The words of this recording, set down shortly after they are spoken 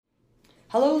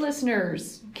Hello,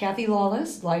 listeners. Kathy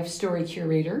Lawless, Life Story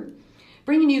Curator,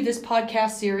 bringing you this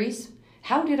podcast series,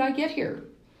 How Did I Get Here?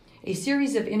 A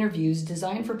series of interviews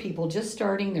designed for people just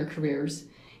starting their careers,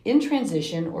 in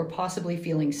transition, or possibly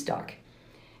feeling stuck,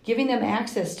 giving them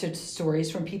access to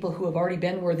stories from people who have already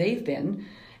been where they've been,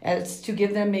 as to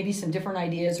give them maybe some different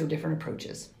ideas or different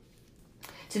approaches.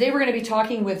 Today we're going to be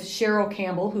talking with Cheryl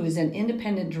Campbell, who is an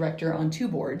independent director on two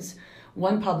boards,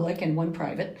 one public and one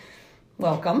private.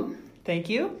 Welcome. Thank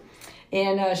you.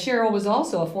 And Cheryl was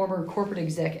also a former corporate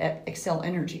exec at Xcel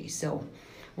Energy. So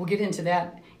we'll get into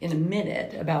that in a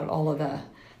minute about all of the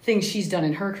things she's done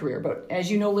in her career. But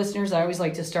as you know, listeners, I always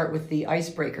like to start with the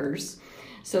icebreakers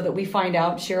so that we find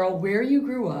out, Cheryl, where you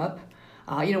grew up,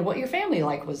 what your family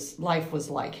life was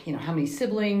like, how many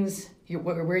siblings,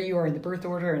 where you are in the birth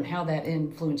order, and how that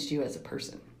influenced you as a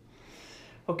person.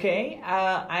 Okay,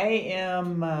 I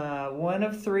am one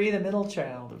of three, the middle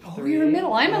child of three. Oh, you're a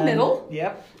middle. I'm a middle.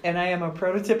 Yep, and I am a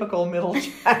prototypical middle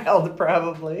child,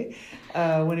 probably,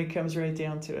 when it comes right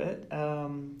down to it. I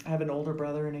have an older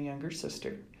brother and a younger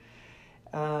sister.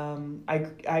 I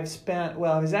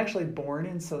was actually born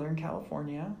in Southern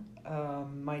California.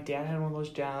 My dad had one of those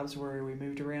jobs where we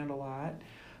moved around a lot.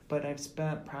 But I've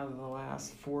spent probably the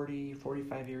last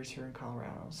 45 years here in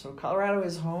Colorado. So Colorado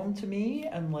is home to me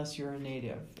unless you're a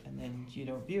native, and then you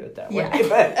don't view it that way.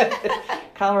 But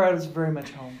Colorado is very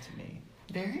much home to me.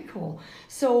 Very cool.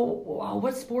 So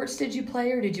what sports did you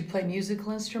play, or did you play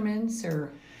musical instruments,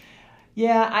 or?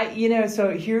 Yeah,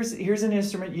 so here's an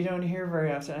instrument you don't hear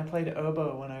very often. I played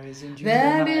oboe when I was in junior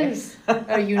high. That is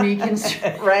a unique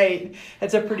instrument. Right.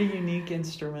 It's a pretty unique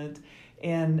instrument.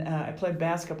 And I played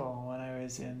basketball when I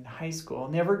was in high school.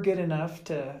 Never good enough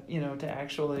to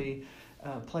actually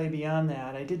play beyond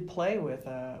that. I did play with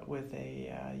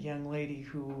a young lady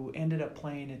who ended up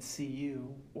playing at CU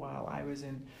while I was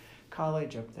in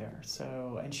college up there.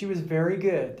 And she was very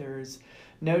good. There's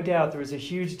no doubt there was a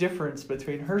huge difference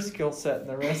between her skill set and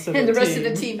the rest of the team. And the rest of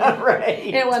the team.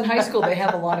 Right. And in high school, they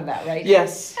have a lot of that, right?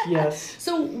 Yes.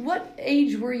 So what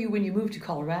age were you when you moved to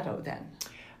Colorado then?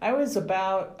 I was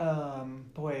about,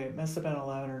 it must have been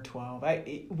 11 or 12.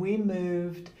 We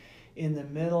moved in the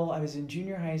middle. I was in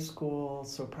junior high school,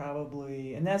 so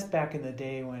probably, and that's back in the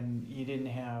day when you didn't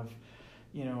have,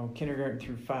 kindergarten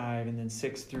through 5, and then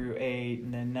 6 through 8,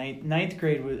 and then ninth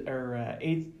grade was,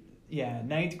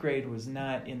 ninth grade was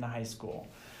not in the high school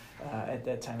at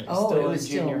that time. It was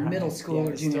still middle school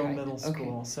or junior high. Middle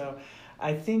school. Okay. So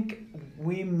I think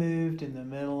we moved in the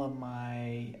middle of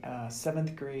my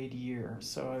 7th grade year.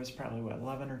 So I was probably,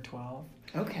 11 or 12.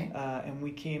 Okay. And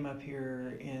we came up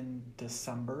here in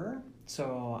December.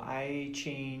 So I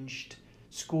changed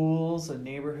schools and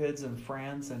neighborhoods and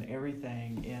friends and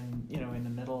everything in the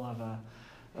middle of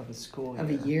a school year. Of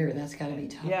a year. That's got to be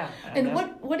tough. Yeah. And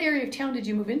what area of town did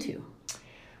you move into?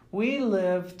 We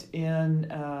lived in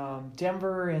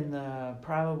Denver, in the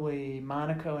probably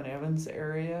Monaco and Evans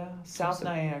area, South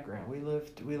Niagara. We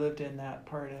lived in that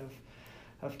part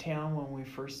of town when we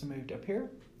first moved up here.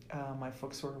 My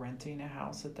folks were renting a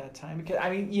house at that time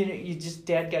because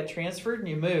Dad got transferred and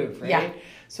you move, right? Yeah.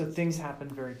 So things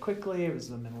happened very quickly. It was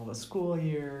the middle of the school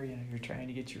year. You're trying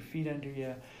to get your feet under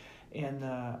you. And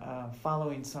the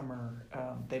following summer,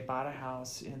 they bought a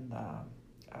house in the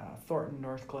Thornton,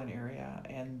 North Glen area,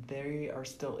 and they are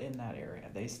still in that area.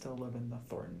 They still live in the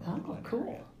Thornton, North Glen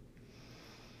area.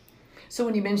 So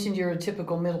when you mentioned you're a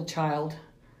typical middle child.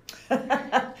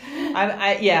 I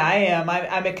am.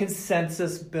 I'm a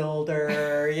consensus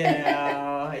builder,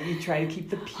 You try to keep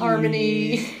the peace.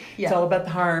 Harmony. Yeah. It's all about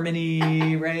the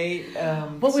harmony, right?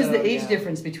 What was the age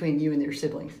difference between you and your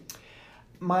siblings?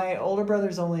 My older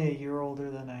brother's only a year older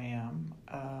than I am.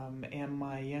 And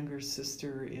my younger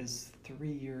sister is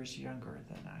 3 years younger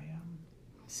than I am.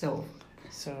 So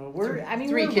we're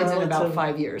three kids in about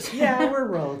 5 years. Yeah, we're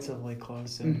relatively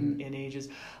close in ages.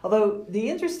 Although the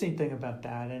interesting thing about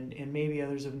that, and maybe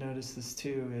others have noticed this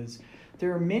too, is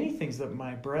there are many things that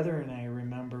my brother and I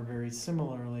remember very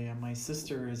similarly, and my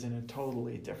sister is in a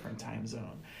totally different time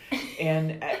zone.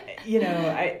 And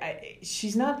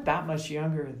she's not that much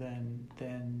younger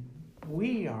than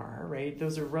we are, right?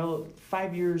 Those are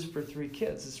 5 years for 3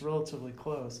 kids. It's relatively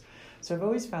close. So I've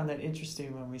always found that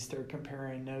interesting when we start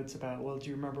comparing notes about, do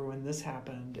you remember when this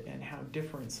happened, and how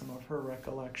different some of her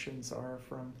recollections are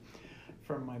from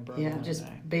my brother. Yeah, just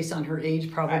based on her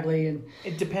age probably. And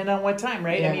it depends on what time,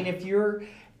 right? Yeah. I mean, if you're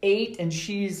 8 and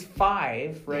she's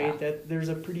 5, right? Yeah. That there's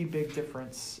a pretty big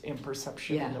difference in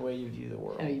perception in the way you view the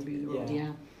world. How you view the world,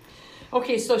 yeah.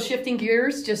 Okay, so shifting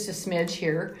gears just a smidge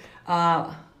here.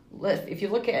 If you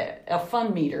look at a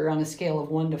fun meter on a scale of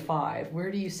 1 to 5,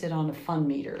 where do you sit on a fun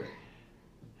meter?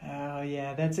 Oh,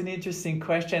 Yeah, that's an interesting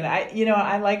question.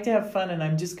 I like to have fun, and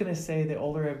I'm just going to say the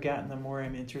older I've gotten, the more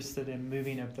I'm interested in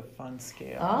moving up the fun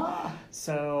scale.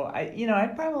 So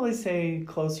I'd probably say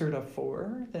closer to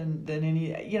 4 than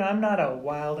any. I'm not a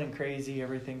wild and crazy,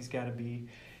 everything's got to be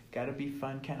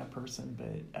fun kind of person,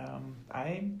 but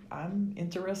I'm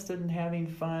interested in having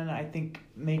fun. I think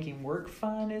making work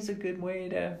fun is a good way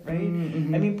to, right?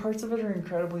 Mm-hmm. I mean, parts of it are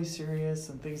incredibly serious,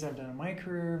 and things I've done in my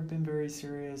career have been very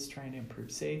serious, trying to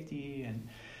improve safety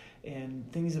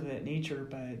and things of that nature.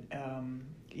 But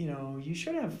you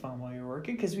should have fun while you're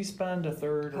working, because we spend a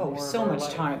third or more so of our much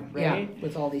life, time, right?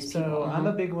 with all these people. So I'm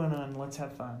a big one on let's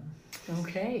have fun.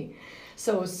 Okay.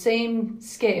 So same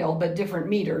scale, but different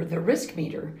meter, the risk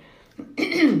meter.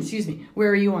 Excuse me. Where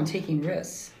are you on taking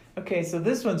risks? Okay, so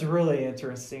this one's really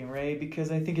interesting, right?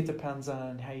 Because I think it depends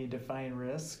on how you define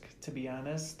risk, to be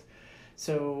honest.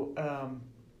 So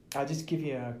I'll just give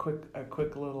you a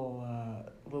quick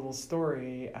little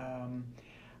story.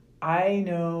 I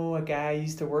know a guy, I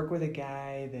used to work with a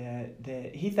guy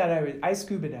that he thought I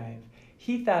scuba dive.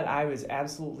 He thought I was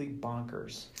absolutely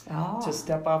bonkers to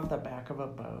step off the back of a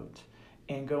boat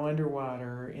and go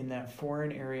underwater in that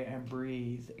foreign area and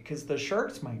breathe, because the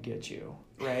sharks might get you,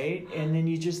 right? And then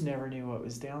you just never knew what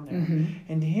was down there.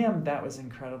 Mm-hmm. And to him, that was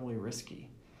incredibly risky.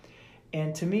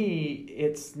 And to me,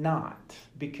 it's not,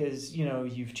 because,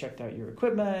 you've checked out your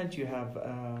equipment, you have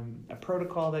a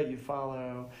protocol that you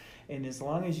follow, and as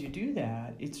long as you do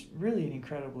that, it's really an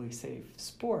incredibly safe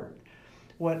sport.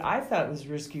 What I thought was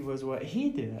risky was what he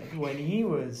did when he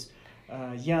was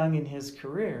young in his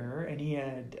career, and he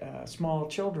had small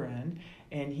children,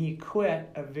 and he quit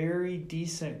a very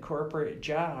decent corporate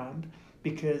job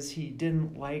because he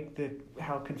didn't like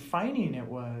how confining it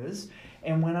was,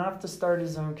 and went off to start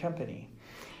his own company.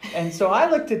 And so I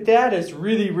looked at that as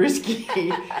really risky,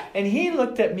 and he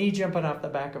looked at me jumping off the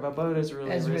back of a boat as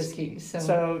really risky.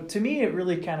 So to me, it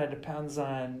really kind of depends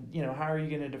on, how are you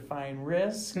going to define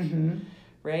risk? Mm-hmm.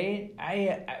 Right?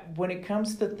 I when it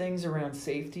comes to things around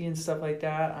safety and stuff like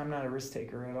that, I'm not a risk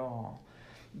taker at all.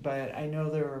 But I know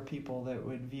there are people that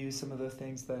would view some of the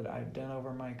things that I've done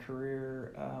over my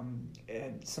career,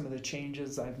 and some of the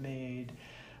changes I've made,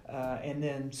 and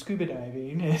then scuba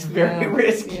diving is very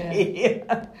risky.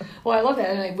 Yeah. Well, I love that,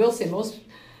 and I will say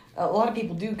a lot of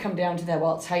people do come down to that.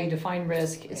 Well, it's how you define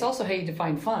risk. It's also how you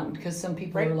define fun, because some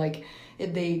people are like,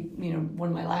 one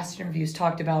of my last interviews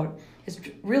talked about, it's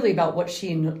really about what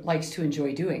she likes to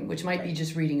enjoy doing, which might be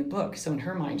just reading a book. So in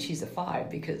her mind, she's a 5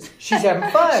 because she's having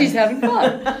fun. She's having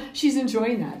fun. She's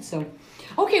enjoying that. So,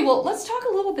 okay, well, let's talk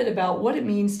a little bit about what it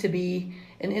means to be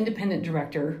an independent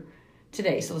director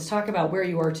today. So let's talk about where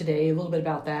you are today, a little bit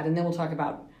about that, and then we'll talk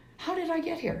about how did I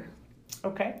get here?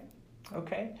 Okay.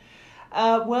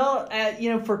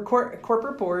 For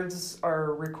corporate boards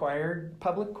are required,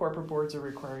 public corporate boards are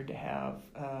required to have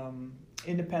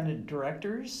independent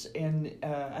directors, and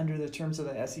under the terms of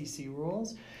the SEC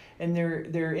rules, and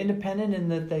they're independent in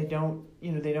that they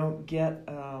don't get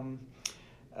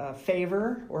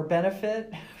favor or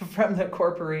benefit from the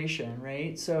corporation,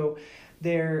 right? So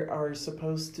they are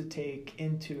supposed to take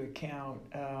into account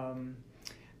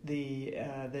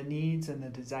the needs and the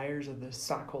desires of the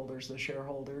stockholders, the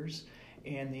shareholders,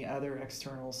 and the other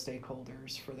external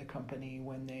stakeholders for the company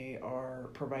when they are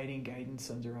providing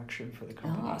guidance and direction for the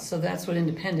company. So that's what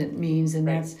independent means, and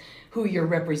that's who you're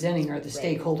representing are the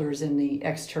stakeholders and the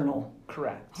external.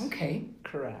 Correct. Okay.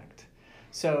 Correct.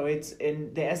 So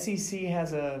the SEC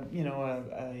has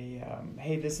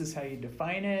hey, this is how you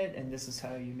define it, and this is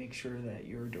how you make sure that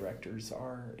your directors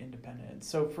are independent.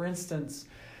 So, for instance,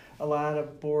 a lot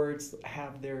of boards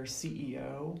have their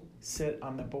CEO sit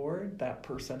on the board. That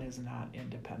person is not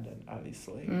independent,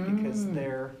 obviously, because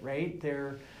their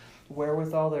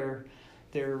wherewithal, their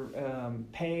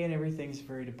pay and everything's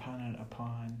very dependent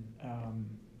upon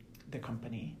the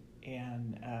company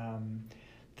and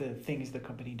the things the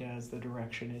company does, the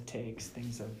direction it takes,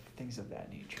 things of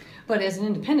that nature. But as an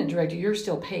independent director, you're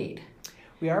still paid.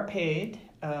 We are paid.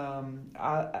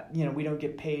 We don't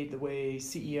get paid the way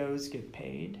CEOs get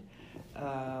paid.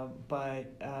 But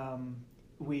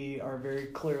we are very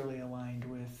clearly aligned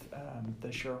with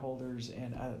the shareholders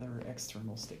and other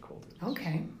external stakeholders.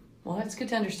 Okay, well, that's good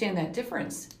to understand that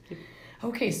difference. Yep.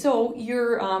 Okay, so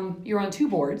you're on 2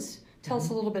 boards. Tell us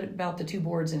a little bit about the 2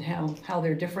 boards and how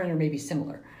they're different or maybe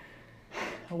similar.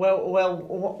 Well,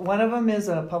 one of them is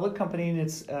a public company, and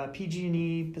it's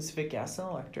PG&E, Pacific Gas and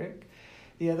Electric.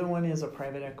 The other one is a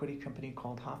private equity company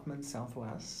called Hoffman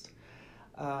Southwest.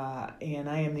 And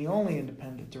I am the only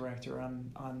independent director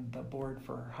on the board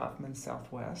for Hoffman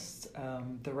Southwest.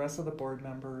 The rest of the board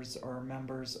members are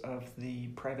members of the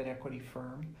private equity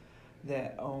firm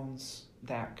that owns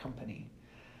that company.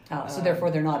 So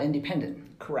therefore they're not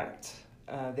independent. Correct.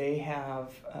 They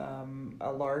have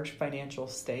a large financial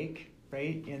stake,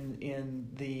 right, in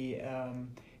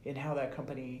how that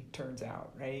company turns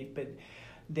out, right? But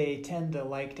they tend to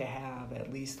like to have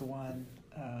at least one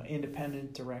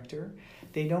independent director.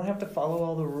 They don't have to follow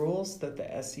all the rules that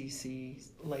the SEC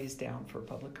lays down for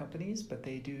public companies, but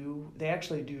they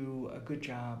actually do a good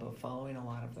job of following a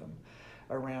lot of them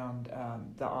around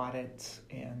the audit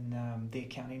and the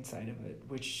accounting side of it,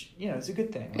 which, is a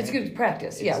good thing. Right? It's good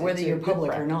practice, whether you're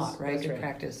public or not, right? That's good right.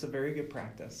 Practice. It's a very good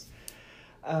practice.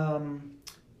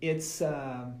 It's,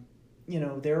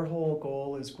 their whole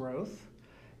goal is growth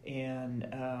and,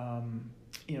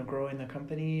 growing the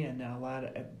company, and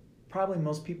probably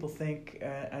most people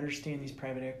understand these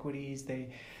private equities.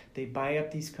 They buy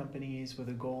up these companies with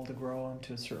a goal to grow them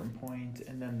to a certain point,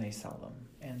 and then they sell them,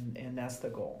 and that's the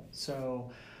goal.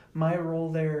 So my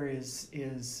role there is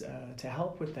to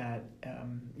help with that,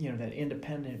 that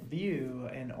independent view,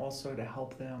 and also to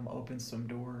help them open some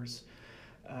doors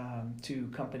to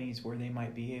companies where they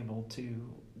might be able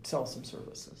to sell some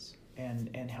services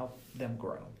and help them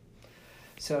grow.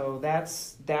 So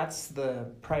that's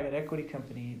the private equity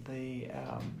company.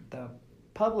 The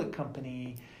public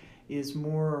company is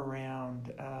more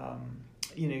around,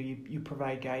 you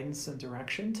provide guidance and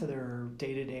direction to their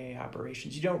day-to-day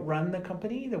operations. You don't run the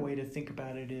company. The way to think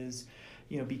about it is,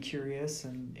 be curious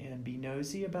and be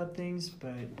nosy about things,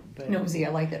 but nosy,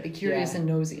 I like that. Be curious and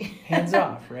nosy. Hands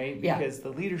off, right? Yeah. Because the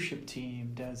leadership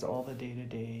team does all the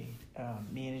day-to-day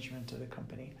management of the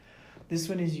company. This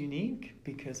one is unique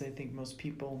because I think most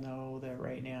people know that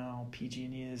right now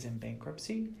PG&E is in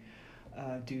bankruptcy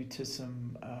due to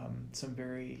some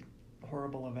very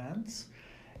horrible events.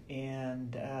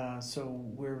 And so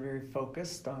we're very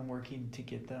focused on working to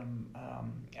get them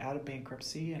out of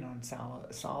bankruptcy and on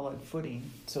solid footing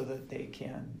so that they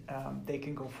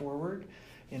can go forward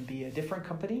and be a different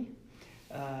company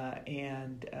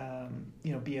and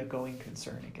be a going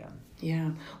concern again.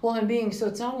 Yeah. Well, so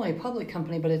it's not only a public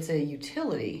company, but it's a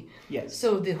utility. Yes.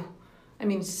 So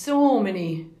so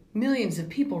many millions of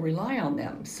people rely on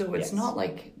them. So it's not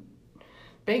like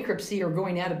bankruptcy or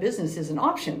going out of business is an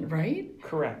option, right?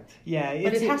 Correct. Yeah.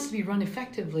 But it has to be run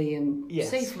effectively and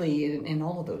safely and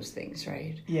all of those things,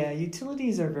 right? Yeah.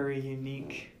 Utilities are very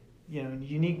unique,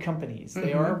 unique companies.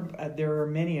 Mm-hmm. There are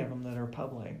many of them that are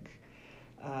public,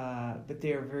 but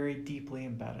they are very deeply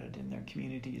embedded in their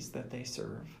communities that they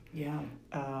serve. Yeah.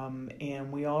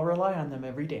 And we all rely on them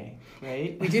every day,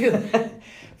 right? We do.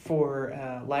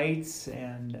 For lights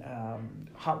and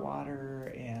hot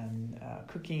water and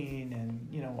cooking and,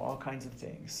 all kinds of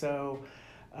things. So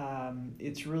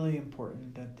it's really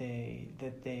important that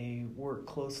they work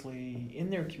closely in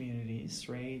their communities,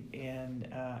 right?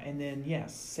 And then,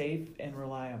 yes, safe and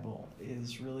reliable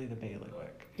is really the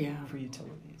bailiwick for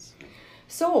utilities.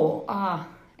 So,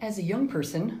 as a young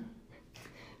person,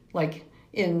 like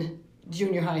in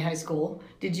junior high school,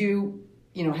 did you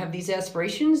have these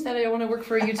aspirations that I want to work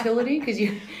for a utility? Because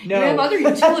you have other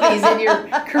utilities in your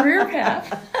career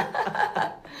path.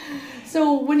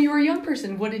 So when you were a young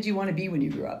person, what did you want to be when you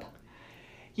grew up?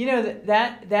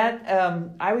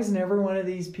 I was never one of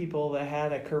these people that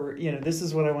had a career, this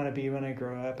is what I want to be when I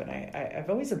grow up. And I've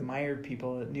always admired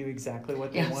people that knew exactly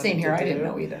what they wanted to do. Same here. I didn't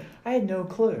know either. I had no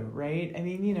clue, right? I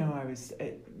mean,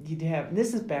 and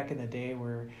this is back in the day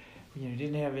where, you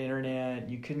didn't have internet,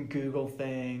 you couldn't Google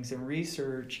things and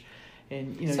research.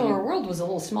 And, so our world was a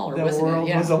little smaller, wasn't it? The world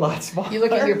was a lot smaller. You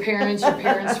look at your parents'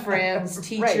 friends,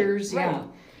 teachers. Right. Yeah.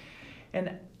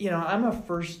 And, I'm a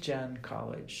first-gen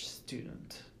college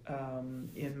student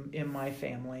in my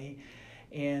family.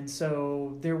 And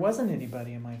so there wasn't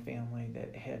anybody in my family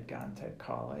that had gone to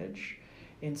college.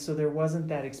 And so there wasn't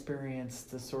that experience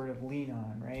to sort of lean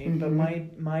on, right? Mm-hmm.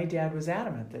 But my dad was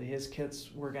adamant that his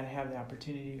kids were going to have the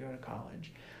opportunity to go to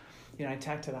college. I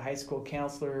talked to the high school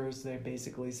counselors. They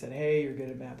basically said, hey, you're good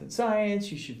at math and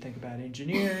science. You should think about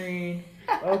engineering.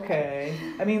 Okay.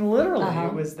 I mean, literally,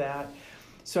 It was that.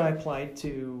 So I applied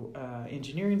to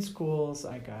engineering schools.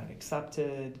 I got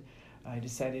accepted. I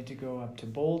decided to go up to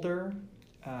Boulder.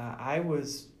 I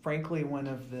was, frankly, one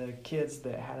of the kids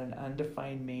that had an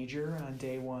undefined major on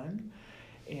day one.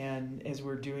 And as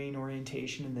we're doing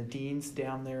orientation, and the dean's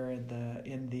down there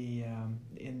in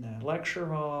the lecture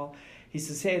hall, he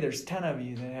says, hey, there's 10 of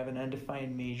you that have an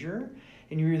undefined major,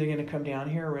 and you're either going to come down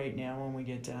here right now when we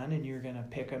get done, and you're going to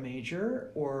pick a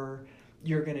major, or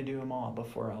you're going to do them all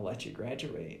before I'll let you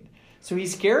graduate. So he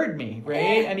scared me,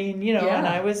 right? I mean, and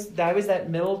I was that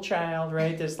middle child,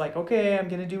 right? That's like, okay, I'm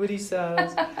going to do what he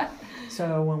says.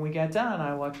 So when we got done,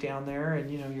 I walked down there, and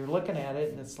you're looking at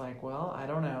it, and it's like, well, I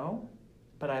don't know,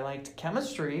 but I liked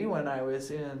chemistry when I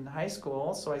was in high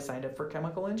school, so I signed up for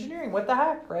chemical engineering. What the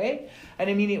heck, right? And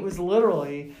I mean, it was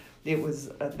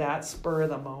that spur of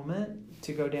the moment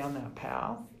to go down that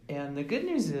path. And the good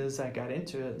news is I got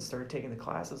into it and started taking the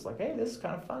classes like, hey, this is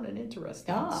kind of fun and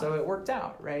interesting. So it worked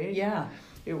out, right? Yeah.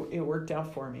 It worked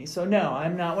out for me. So no,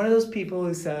 I'm not one of those people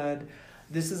who said,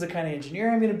 this is the kind of engineer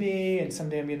I'm going to be, and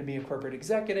someday I'm going to be a corporate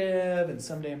executive, and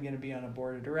someday I'm going to be on a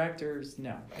board of directors.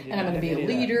 No. I didn't. And I'm going to be a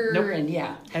leader. Nope. And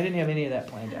yeah. I didn't have any of that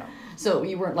planned out. So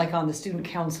you weren't like on the student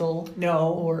council? No.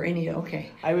 Or any,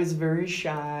 okay. I was very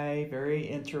shy, very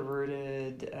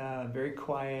introverted, very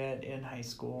quiet in high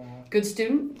school. Good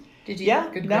student? Did you? Yeah.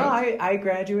 Good grades? No, I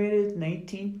graduated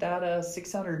 19th out of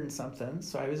 600 and something,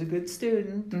 so I was a good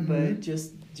student, but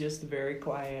just very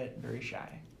quiet, very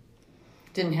shy.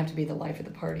 Didn't have to be the life of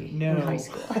the party in high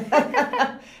school.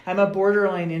 I'm a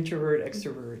borderline introvert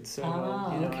extrovert, so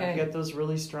okay. I've got those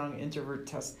really strong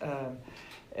introvert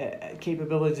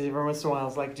capabilities. Every once in a while,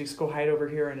 it's like just go hide over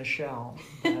here in a shell.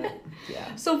 But,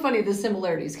 yeah. So funny the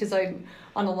similarities, because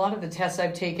on a lot of the tests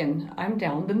I've taken, I'm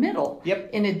down the middle.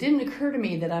 Yep. And it didn't occur to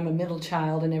me that I'm a middle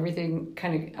child and everything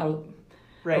kind of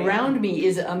right. around me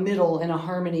is a middle and a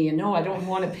harmony. And no, I don't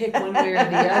want to pick one way or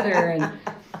the other. And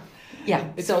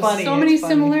yeah, it's so funny. So many it's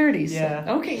funny. similarities. Yeah.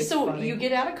 Okay, so funny. you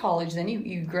get out of college, then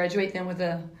you graduate then with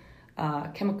a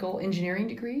chemical engineering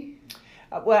degree.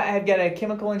 Well, I've got a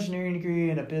chemical engineering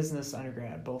degree and a business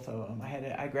undergrad, both of them.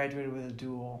 I graduated with a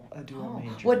dual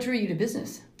major. What drew you to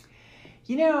business?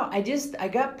 I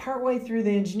got partway through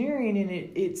the engineering, and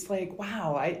it's like,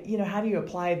 wow, how do you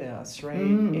apply this, right?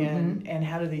 Mm-hmm. And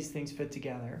how do these things fit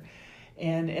together?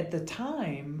 And at the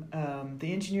time,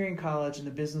 the engineering college and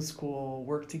the business school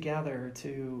worked together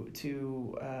to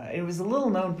it was a little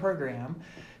known program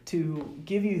to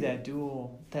give you that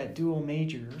dual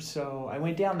major. So I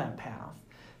went down that path,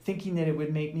 thinking that it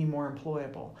would make me more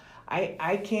employable.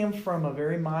 I came from a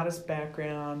very modest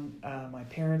background. My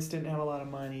parents didn't have a lot of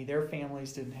money. Their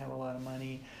families didn't have a lot of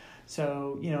money.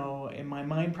 So, in my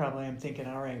mind probably I'm thinking,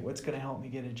 all right, what's going to help me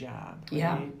get a job? Right?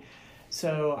 Yeah.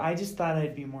 So I just thought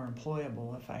I'd be more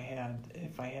employable if I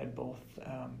had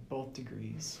both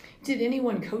degrees. Did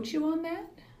anyone coach you on that?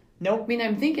 Nope. I mean,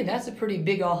 I'm thinking that's a pretty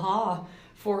big aha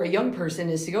for a young person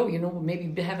is to go,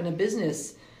 maybe having a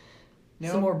business.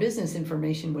 Nope. Some more business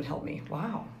information would help me.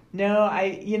 Wow. No,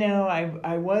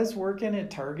 I was working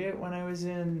at Target when I was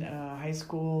in high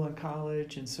school and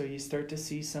college, and so you start to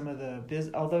see some of the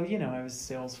although I was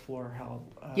sales floor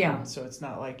help. So it's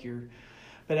not like you're.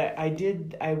 But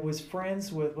I was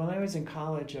friends with, when I was in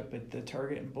college up at the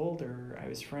Target in Boulder, I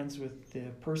was friends with the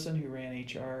person who ran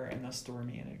HR and the store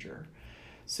manager.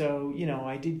 So,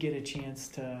 I did get a chance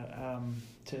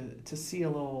to see a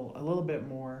little bit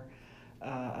more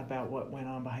about what went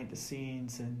on behind the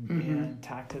scenes and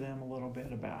talk to them a little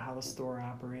bit about how the store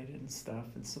operated and stuff.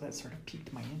 And so that sort of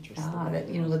piqued my interest.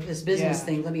 This business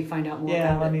thing, let me find out more about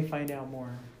it. Yeah, let me find out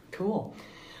more. Cool.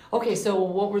 Okay, so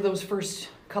what were those first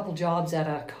couple jobs at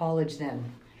a college then?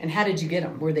 And how did you get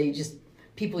them? Were they just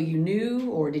people you knew,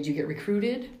 or did you get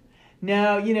recruited?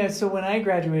 No, so when I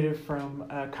graduated from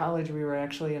college, we were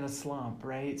actually in a slump,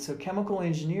 right? So chemical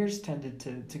engineers tended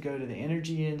to go to the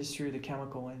energy industry, the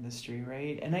chemical industry,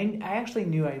 right? And I actually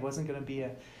knew I wasn't going to be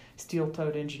a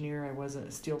steel-toed engineer. I wasn't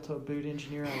a steel-toed boot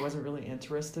engineer. I wasn't really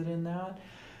interested in that.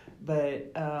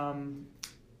 But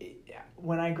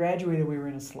when I graduated, we were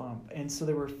in a slump. And so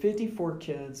there were 54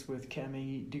 kids with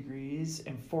chemie degrees,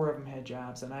 and 4 of them had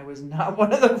jobs, and I was not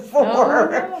one of the 4.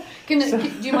 Oh, no. Do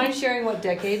you mind sharing what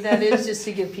decade that is, just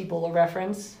to give people a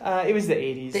reference? It was the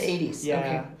 80s. The 80s, yeah,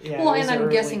 okay. Yeah, well, and I'm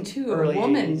guessing, too, a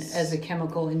woman 80s. As a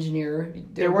chemical engineer.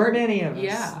 There weren't many of us.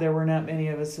 Yeah. There were not many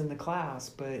of us in the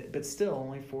class, but still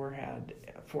only 4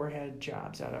 had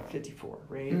jobs out of 54,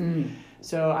 right? Mm.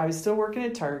 So I was still working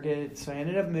at Target, so I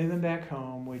ended up moving back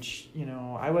home, which,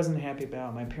 I wasn't happy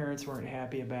about. My parents weren't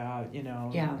happy about,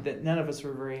 that none of us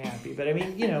were very happy. But I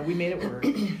mean, we made it work.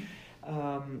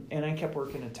 And I kept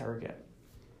working at Target.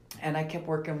 And I kept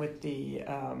working with the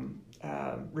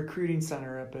recruiting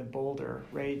center up in Boulder,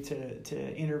 right,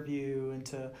 to interview and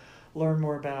to learn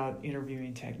more about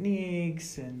interviewing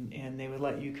techniques, and they would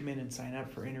let you come in and sign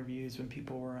up for interviews when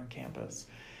people were on campus.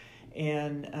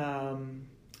 And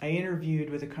I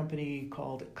interviewed with a company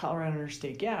called Colorado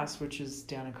Interstate Gas, which is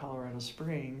down in Colorado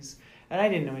Springs. And I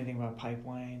didn't know anything about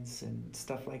pipelines and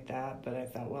stuff like that, but I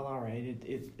thought, well, all right,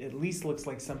 it at least looks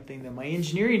like something that my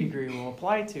engineering degree will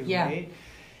apply to, yeah. right?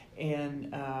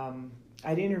 And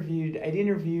I'd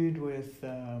interviewed with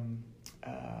a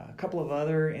couple of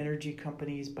other energy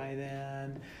companies by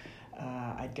then.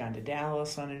 I'd gone to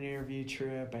Dallas on an interview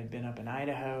trip. I'd been up in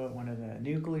Idaho at one of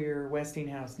the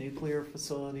Westinghouse nuclear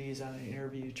facilities on an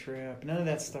interview trip. None of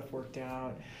that stuff worked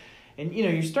out. And,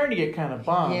 you're starting to get kind of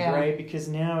bummed, right? Because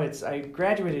now I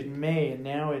graduated in May, and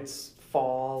now it's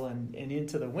fall and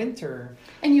into the winter.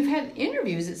 And you've had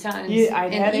interviews, it sounds. Yeah,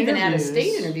 I'd had even interviews.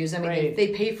 out-of-state interviews. I mean, right.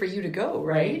 they pay for you to go,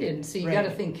 right? And so you got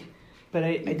to think. But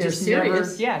I just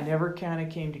serious. never kind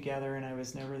of came together, and I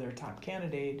was never their top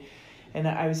candidate. And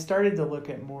I started to look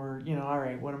at more, all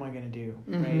right, what am I going to do,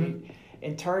 right?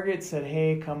 And Target said,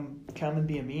 hey, come and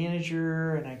be a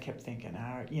manager. And I kept thinking,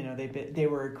 they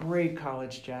were a great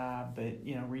college job, but,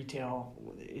 retail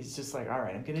is just like, all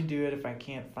right, I'm going to do it if I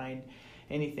can't find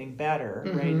anything better,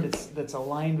 right? That's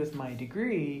aligned with my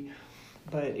degree,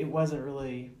 but it wasn't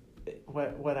really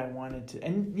what I wanted to.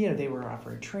 And, they were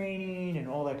offering training and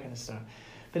all that kind of stuff.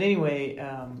 But anyway,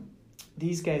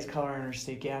 these guys, Colorado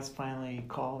Interstate Gas, finally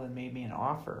called and made me an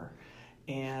offer.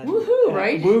 And woohoo,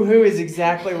 right? Woohoo is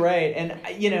exactly right. And,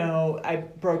 I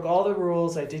broke all the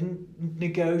rules. I didn't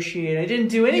negotiate. I didn't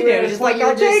do anything. I was just like,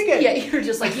 I'll take it. Yeah, you're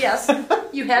just like, yes,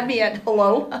 you had me at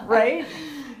hello. Right?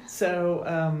 So,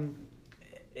 and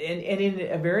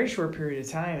in a very short period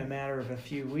of time, a matter of a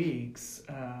few weeks,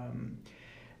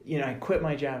 I quit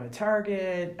my job at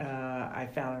Target. I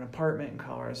found an apartment in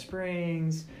Colorado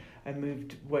Springs. I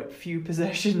moved what few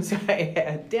possessions I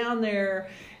had down there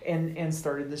and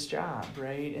started this job,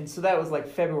 right? And so that was like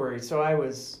February. So I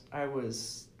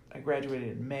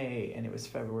graduated in May, and it was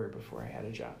February before I had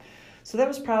a job. So that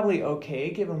was probably okay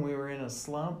given we were in a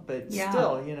slump, but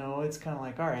still, it's kind of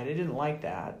like, all right, I didn't like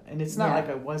that. And it's not like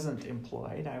I wasn't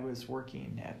employed. I was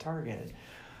working at Target.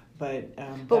 But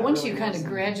once you kind of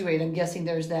graduate, I'm guessing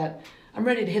there's that, I'm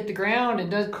ready to hit the ground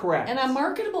and correct, and I'm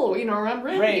marketable, or I'm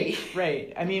ready.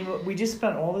 Right. I mean, we just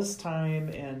spent all this time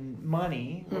and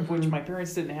money, of which my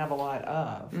parents didn't have a lot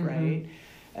of, right?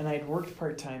 And I'd worked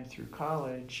part-time through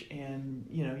college, and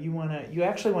you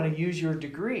actually want to use your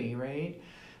degree, right?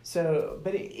 So,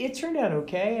 but it turned out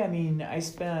okay. I mean, I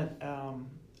spent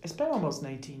almost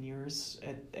 19 years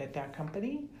at that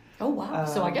company. Oh, wow.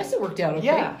 So I guess it worked out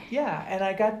okay. Yeah. And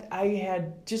I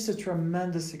had just a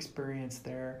tremendous experience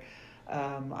there.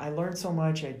 I learned so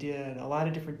much. I did a lot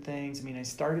of different things. I mean, I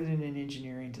started in an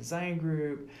engineering design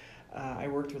group. I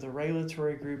worked with a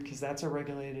regulatory group because that's a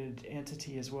regulated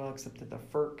entity as well, except at the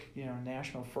FERC,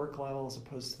 national FERC level as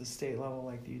opposed to the state level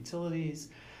like the utilities.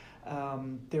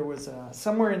 There was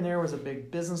somewhere in there was a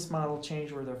big business model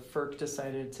change where the FERC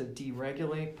decided to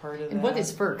deregulate part of that. And what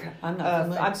is FERC? I'm not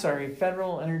familiar. I'm sorry,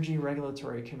 Federal Energy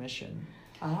Regulatory Commission.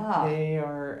 They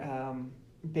are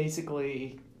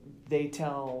basically, they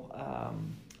tell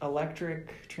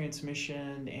electric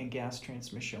transmission and gas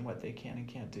transmission what they can and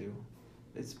can't do.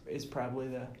 Is probably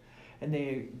and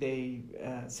they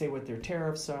say what their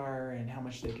tariffs are and how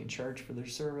much they can charge for their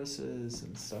services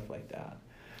and stuff like that.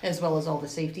 As well as all the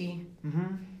safety?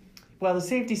 Mm-hmm. Well, the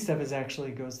safety stuff actually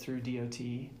goes through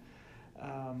DOT,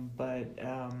 but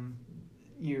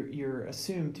you're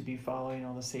assumed to be following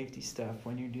all the safety stuff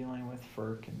when you're dealing with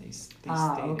FERC and these state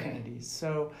entities.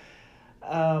 So,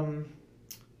 I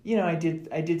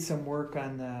did some work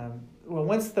on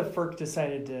once the FERC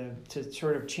decided to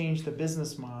sort of change the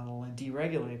business model and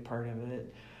deregulate part of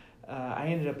it, I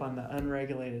ended up on the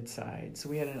unregulated side. So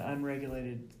we had an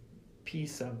unregulated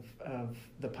piece of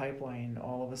the pipeline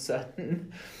all of a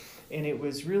sudden, and it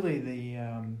was really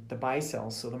the buy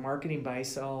cells, so the marketing buy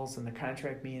cells and the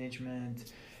contract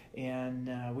management,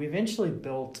 and we eventually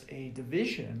built a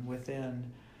division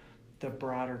within the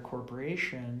broader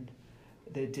corporation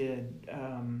that did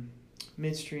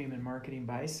midstream and marketing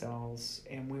buy cells,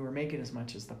 and we were making as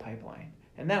much as the pipeline.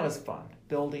 And that was fun,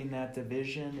 building that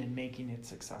division and making it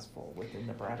successful within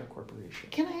the broader corporation.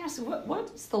 Can I ask,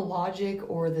 what's the logic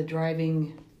or the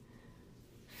driving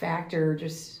factor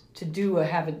just to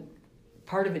have a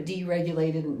part of it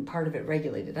deregulated and part of it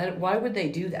regulated? Why would they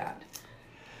do that?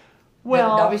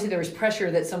 Well, obviously there was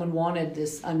pressure that someone wanted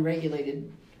this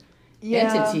unregulated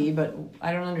entity, but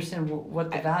I don't understand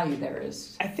what the value there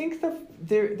is. I think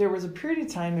there was a period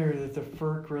of time there that the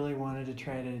FERC really wanted to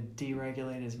try to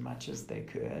deregulate as much as they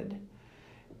could.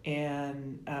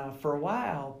 And for a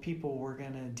while, people were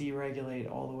going to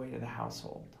deregulate all the way to the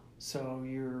household. So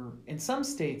in some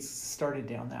states started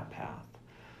down that path.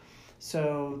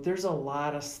 So there's a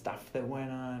lot of stuff that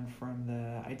went on from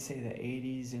I'd say the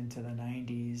 80s into the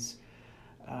 90s.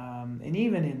 And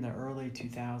even in the early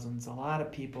 2000s, a lot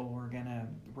of people were gonna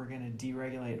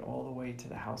deregulate all the way to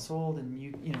the household, and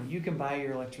you can buy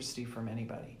your electricity from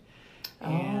anybody.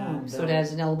 So it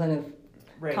has an element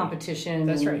of competition.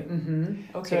 That's right.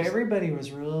 Mm-hmm. Okay. So everybody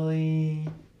was really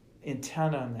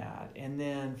intent on that. And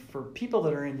then for people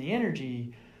that are in the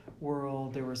energy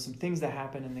world, there were some things that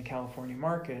happened in the California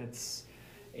markets.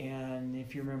 And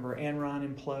if you remember Enron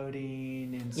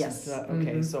imploding and yes. some stuff,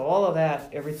 okay, so all of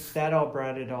that, that all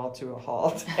brought it all to a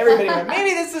halt. Everybody went,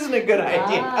 maybe this isn't a good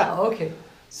idea. Okay.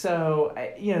 So,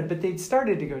 but they'd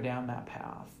started to go down that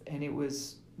path. And it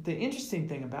was, the interesting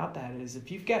thing about that is if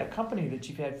you've got a company that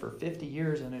you've had for 50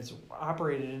 years and it's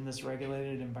operated in this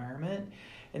regulated environment,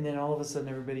 and then all of a sudden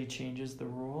everybody changes the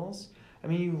rules, I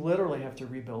mean, you literally have to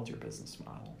rebuild your business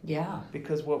model. Yeah.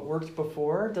 Because what worked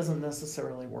before doesn't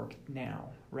necessarily work now,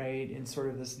 right? In sort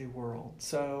of this new world.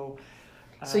 So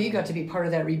you got to be part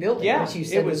of that rebuilding, yeah, which you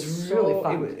said was really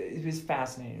fun. It was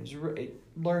fascinating. It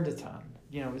learned a ton.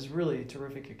 It was really a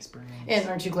terrific experience. And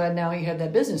aren't you glad now you had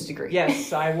that business degree? Yes,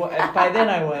 by then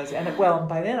I was. And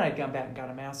by then I'd gone back and got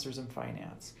a master's in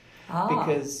finance.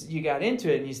 Because you got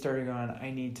into it and you started going, I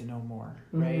need to know more,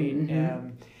 right? Mm-hmm.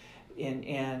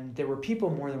 And there were people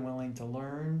more than willing to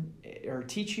learn or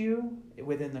teach you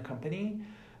within the company,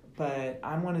 but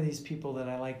I'm one of these people that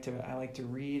I like to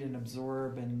read and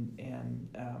absorb and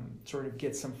sort of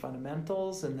get some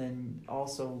fundamentals and then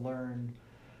also learn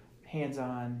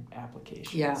hands-on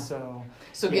application. Yeah. So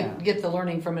get the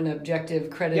learning from an objective,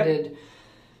 credited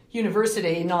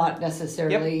university, not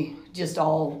necessarily just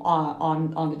all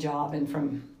on the job and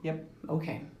from. Yep.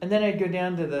 Okay. And then I'd go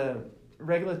down to the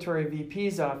regulatory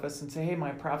VP's office and say, hey, my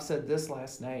prof said this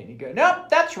last night. And he'd go, nope,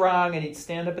 that's wrong. And he'd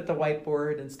stand up at the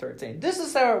whiteboard and start saying, this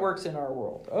is how it works in our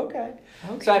world. Okay.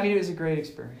 So, I mean, it was a great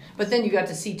experience. But then you got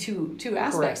to see two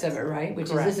aspects of it, right?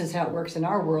 Which is this is how it works in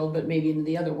our world, but maybe in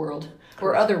the other world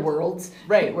or other worlds,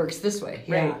 it works this way.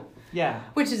 Yeah. Right. Yeah.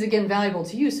 Which is, again, valuable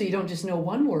to you, so you don't just know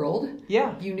one world.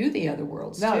 Yeah. You knew the other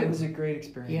worlds, too. No, it was a great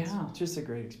experience. Yeah. Just a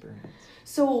great experience.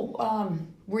 So,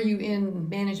 were you in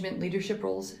management leadership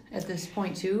roles at this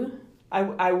point, too?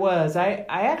 I was. I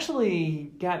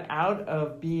actually got out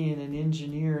of being an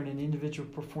engineer and an individual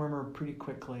performer pretty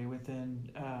quickly. Within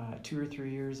 2 or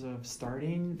 3 years of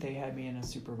starting, they had me in a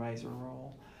supervisor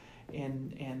role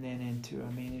and then into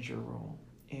a manager role.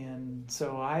 And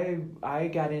so I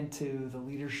got into the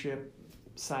leadership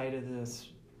side of this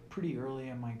pretty early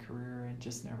in my career and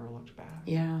just never looked back.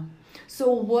 Yeah.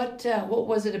 So what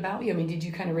was it about you? I mean, did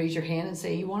you kind of raise your hand and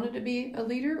say you wanted to be a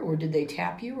leader, or did they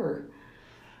tap you, or?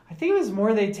 I think it was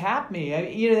more they tapped me.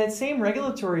 That same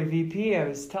regulatory VP I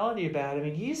was telling you about, I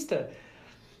mean, he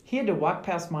had to walk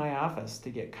past my office to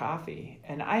get coffee,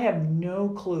 and I have no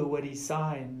clue what he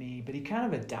saw in me, but he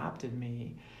kind of adopted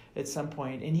me at some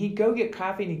point, and he'd go get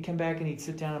coffee and he'd come back and he'd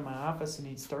sit down in my office and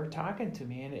he'd start talking to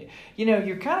me, and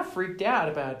you're kind of freaked out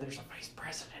about there's a vice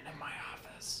president in my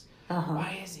office.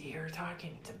 Why is he here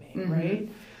talking to me, right?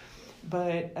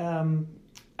 But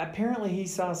apparently he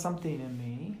saw something in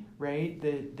me, right,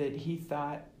 that he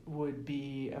thought would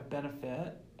be of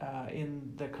benefit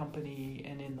in the company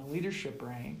and in the leadership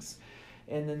ranks,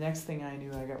 and the next thing I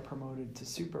knew, I got promoted to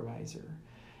supervisor.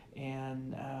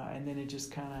 And then it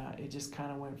just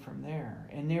kind of went from there.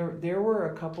 And there were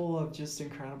a couple of just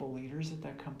incredible leaders at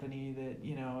that company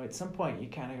that at some point you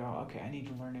kind of go, okay, I need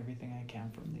to learn everything I can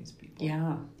from these people.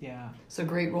 Yeah. So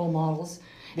great role models.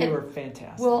 They were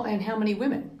fantastic. Well, and how many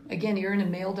women? Again, you're in a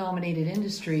male-dominated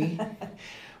industry.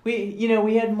 we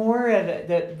had more at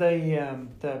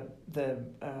the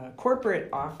corporate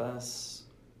office.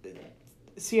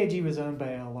 CIG was owned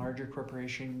by a larger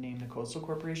corporation named the Coastal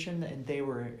Corporation, and they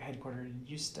were headquartered in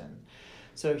Houston.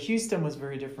 So Houston was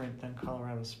very different than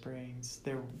Colorado Springs.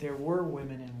 There were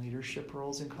women in leadership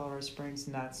roles in Colorado Springs,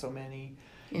 not so many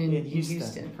in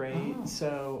Houston, right? Oh.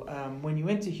 So when you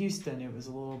went to Houston, it was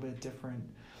a little bit different.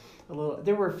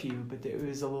 There were a few, but it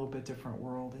was a little bit different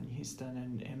world in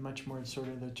Houston, and much more sort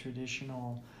of the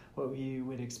traditional, what you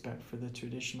would expect for the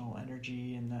traditional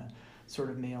energy and the sort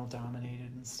of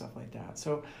male-dominated and stuff like that.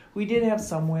 So we did have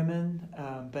some women,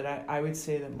 but I would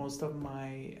say that most of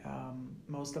my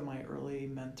early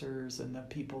mentors and the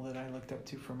people that I looked up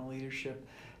to from a leadership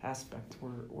aspect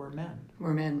were men.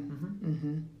 Were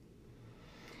men.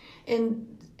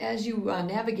 And as you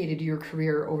navigated your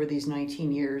career over these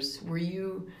 19 years, were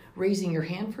you raising your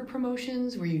hand for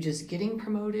promotions? Were you just getting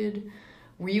promoted?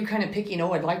 Were you kind of picking,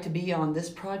 I'd like to be on this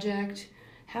project?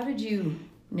 How did you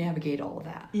navigate all of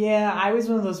that? Yeah, I was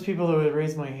one of those people that would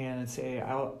raise my hand and say,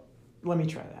 let me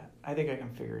try that. I think I can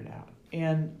figure it out.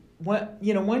 And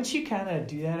once you kind of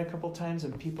do that a couple times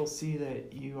and people see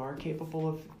that you are capable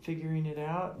of figuring it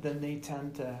out, then they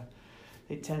tend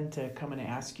to come and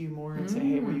ask you more and say,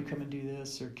 hey, will you come and do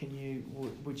this? Or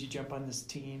would you jump on this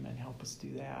team and help us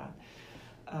do that?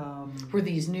 Were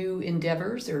these new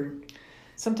endeavors or?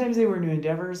 sometimes they were new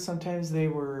endeavors. Sometimes they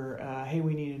were, hey,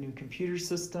 we need a new computer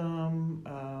system.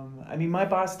 I mean, my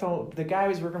boss told the guy I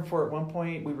was working for at one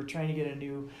point, we were trying to get a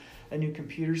new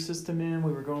computer system in.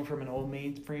 We were going from an old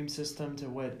mainframe system to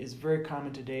what is very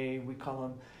common today. We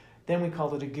called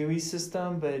it a GUI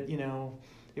system, but you know,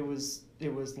 it was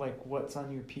like what's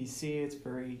on your PC. It's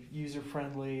very user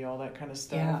friendly, all that kind of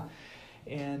stuff.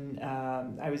 Yeah. And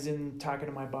I was talking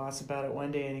to my boss about it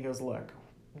one day, and he goes, "Look,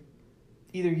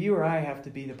 either you or I have to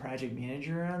be the project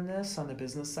manager on this, on the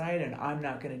business side, and I'm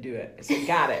not going to do it." I said,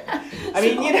 "Got it." I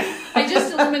mean, you know, I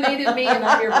just eliminated me, and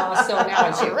I'm your boss, so now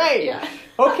it's you. Right. Yeah.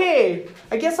 Okay,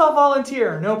 I guess I'll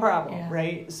volunteer. No problem. Yeah.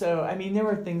 Right. So, I mean, there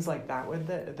were things like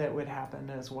that that would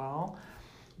happen as well.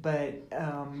 But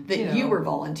you were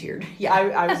volunteered. Yeah,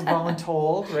 I was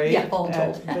voluntold, right? Yeah,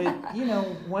 voluntold. But you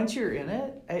know, once you're in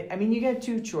it, I mean, you get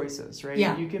two choices, right?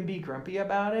 Yeah. You can be grumpy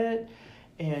about it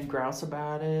and grouse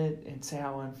about it and say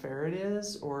how unfair it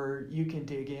is, or you can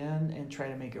dig in and try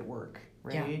to make it work,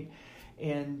 right?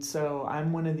 Yeah. And so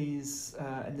I'm one of these,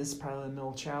 and this is probably the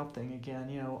middle child thing again,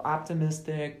 you know,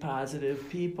 optimistic, positive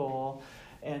people,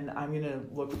 and I'm going to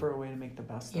look for a way to make the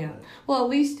best of it. Well, at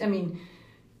least, I mean,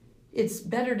 it's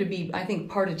better to be, I think,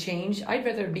 part of change. I'd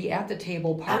rather be at the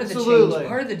table, part Absolutely. of the change,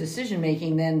 part of the decision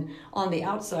making than on the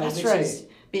outside. That's which right. is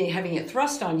having it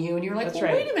thrust on you, and you're like, That's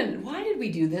well, right. wait a minute, why did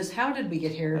we do this? How did we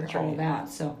get here? That's all right. of that.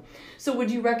 So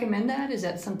would you recommend that? Is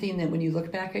that something that when you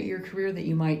look back at your career that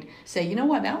you might say, you know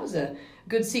what, that was a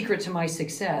good secret to my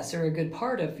success, or a good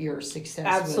part of your success?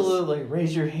 Absolutely.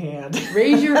 Raise your hand.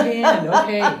 Raise your hand,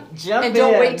 okay. Jump and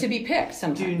don't in. wait to be picked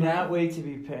sometimes. Do not wait to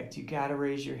be picked. You got to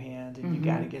raise your hand, and you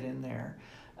got to get in there.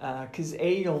 Because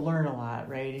you'll learn a lot,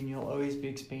 right? And you'll always be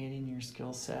expanding your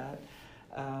skill set.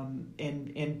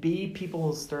 And B, people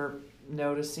will start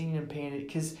noticing and paying it.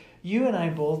 Because you and I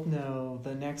both know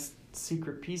the next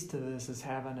secret piece to this is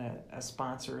having a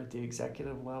sponsor at the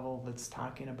executive level that's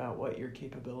talking about what your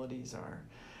capabilities are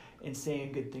and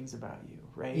saying good things about you,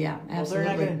 right? Yeah, absolutely. Well, they're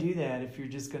not going to do that if you're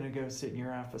just going to go sit in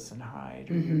your office and hide,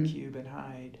 or your cube and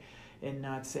hide, and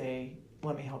not say,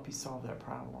 let me help you solve that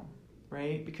problem.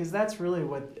 Right? Because that's really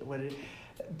what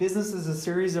business is, a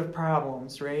series of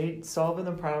problems, right? Solving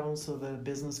the problems so the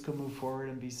business can move forward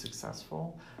and be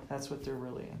successful. That's what they're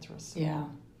really interested in.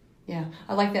 Yeah.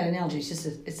 I like that analogy. It's just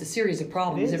it's a series of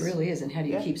problems. It really is. And how do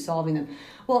you keep solving them?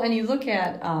 Well, and you look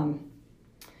at,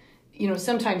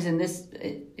 sometimes in this,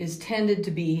 it is tended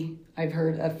to be, I've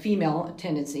heard, a female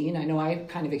tendency, and I know I've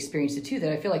kind of experienced it too,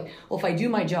 that I feel like, well, if I do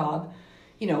my job,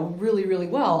 really, really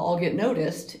well, I'll get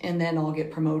noticed, and then I'll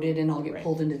get promoted, and I'll get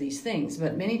pulled into these things.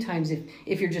 But many times,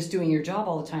 if you're just doing your job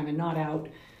all the time and not out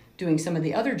doing some of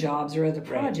the other jobs or other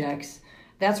projects,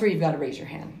 that's where you've got to raise your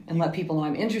hand and let people know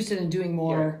I'm interested in doing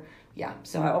more. Yeah.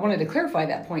 So I wanted to clarify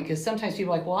that point, because sometimes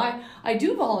people are like, well, I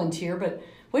do volunteer, but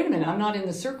wait a minute, I'm not in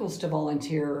the circles to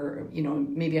volunteer, or,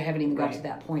 maybe I haven't even got to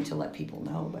that point to let people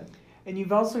know. But And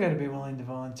you've also got to be willing to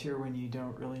volunteer when you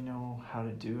don't really know how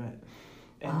to do it.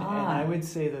 And I would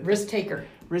say that risk taker,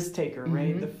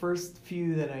 right? The first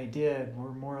few that I did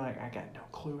were more like, I got no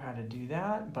clue how to do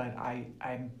that, but I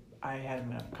had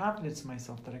enough confidence in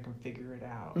myself that I can figure it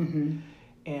out.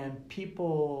 And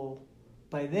people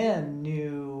by then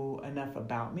knew enough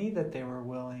about me that they were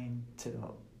willing to,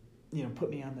 put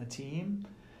me on the team.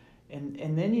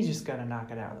 And then you just got to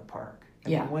knock it out of the park. I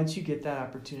mean, once you get that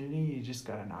opportunity, you just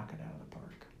got to knock it out of the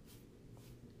park.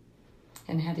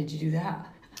 And how did you do that?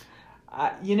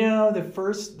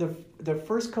 The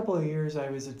first couple of years I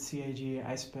was at CIG,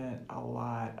 I spent a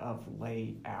lot of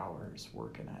late hours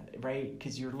working on it, right?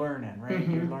 Because you're learning, right?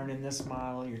 You're learning this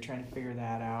model, you're trying to figure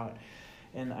that out.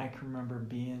 And I can remember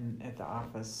being at the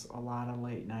office a lot of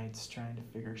late nights trying to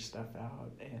figure stuff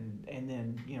out, and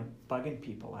then, bugging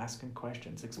people, asking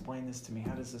questions, explain this to me,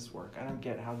 how does this work? I don't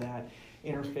get how that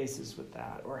interfaces with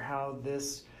that, or how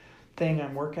this thing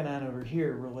I'm working on over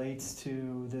here relates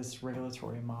to this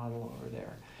regulatory model over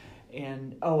there.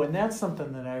 And that's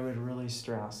something that I would really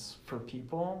stress for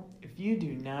people. If you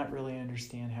do not really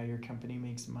understand how your company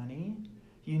makes money,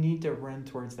 you need to run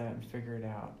towards that and figure it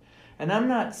out. And I'm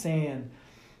not saying,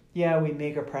 we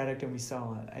make a product and we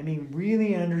sell it. I mean,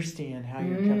 really understand how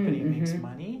your company makes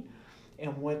money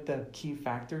and what the key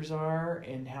factors are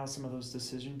and how some of those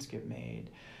decisions get made.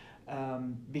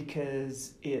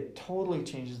 Because it totally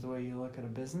changes the way you look at a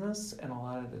business and a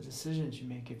lot of the decisions you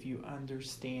make if you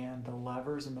understand the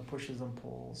levers and the pushes and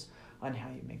pulls on how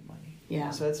you make money.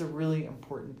 Yeah. So that's a really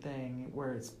important thing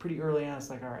where it's pretty early on. It's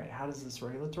like, all right, how does this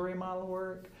regulatory model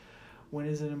work? When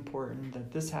is it important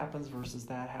that this happens versus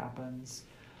that happens?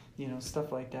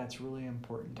 Stuff like that's really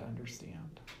important to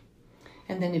understand.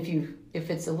 And then if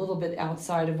it's a little bit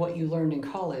outside of what you learned in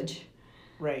college,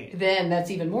 Right. then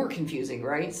that's even more confusing,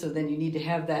 right? So then you need to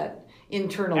have that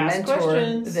internal Ask mentor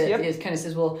questions. that Yep. is kind of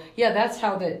says, well, yeah, that's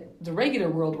how the regular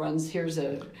world runs. Here's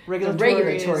the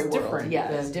Regulatory is world. different. Yeah,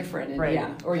 it's different. And, Right.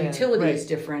 yeah, or Then- utility right. is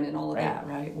different and all of Right. that,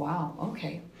 right? Wow.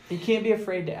 Okay. You can't be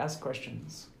afraid to ask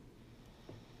questions.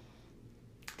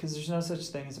 Because there's no such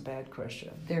thing as a bad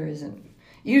question. There isn't.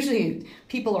 Usually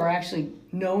people are actually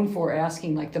known for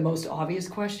asking like the most obvious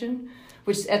question,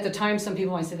 which at the time some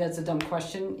people might say that's a dumb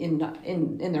question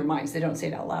in their minds. They don't say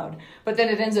it out loud. But then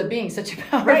it ends up being such a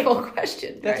powerful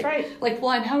question. That's right. Like,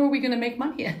 well, and how are we going to make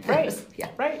money at this? Right. Yeah.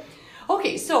 Right.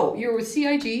 Okay, so you're with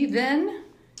CIG, then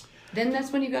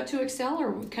that's when you got to Excel,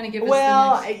 or kind of give us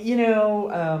Well, the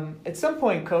next... at some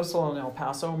point Coastal and El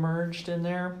Paso merged in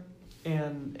there.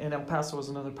 And El Paso was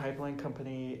another pipeline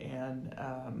company. And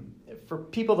for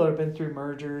people that have been through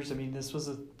mergers, I mean, this was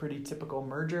a pretty typical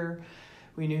merger.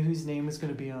 We knew whose name was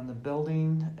going to be on the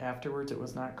building. Afterwards, it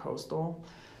was not Coastal.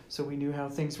 So we knew how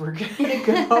things were going to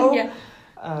go. Yeah.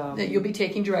 That you'll be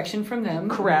taking direction from them.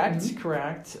 Correct.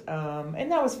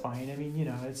 And that was fine. I mean,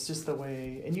 it's just the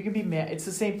way, and you can be mad. It's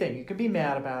the same thing. You can be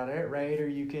mad about it, right? Or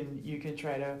you can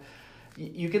try to,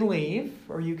 you can leave,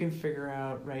 or you can figure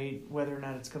out, right, whether or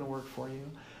not it's going to work for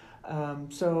you.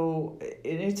 So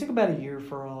it took about a year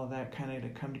for all of that kind of to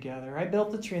come together. I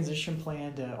built the transition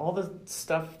plan to all the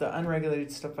stuff, the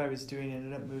unregulated stuff I was doing,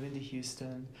 ended up moving to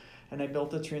Houston, and I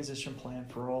built a transition plan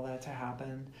for all that to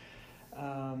happen.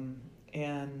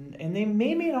 And they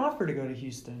made me an offer to go to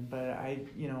Houston, but I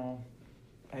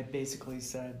basically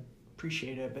said,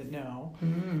 appreciate it, but no.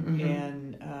 Mm-hmm.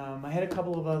 And I had a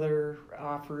couple of other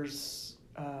offers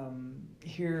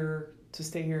here to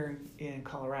stay here in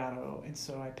Colorado, and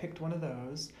so I picked one of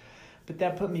those. But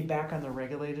that put me back on the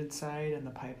regulated side and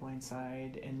the pipeline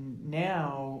side, and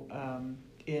now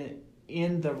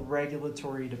in the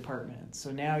regulatory department. So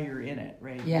now you're in it,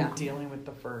 right? Yeah. You're dealing with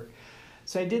the FERC.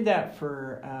 So I did that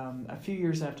for a few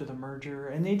years after the merger,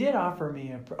 and they did offer me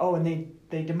and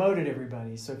they demoted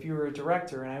everybody. So if you were a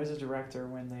director, and I was a director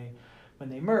when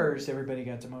they merged, everybody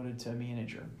got demoted to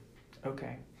manager.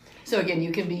 Okay. So again,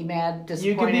 you can be mad,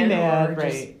 disappointed. You can be mad, or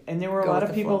right? And there were a go lot with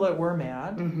of the people flow. that were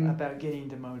mad Mm-hmm. about getting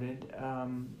demoted,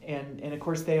 and of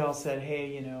course they all said,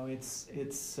 hey,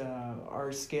 it's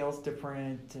our scale's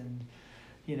different, and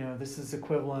this is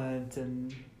equivalent,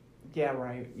 and yeah,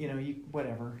 right,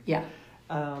 whatever. Yeah.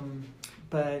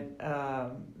 But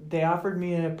they offered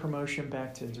me a promotion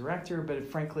back to director, but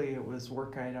frankly, it was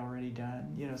work I'd already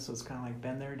done, so it's kind of like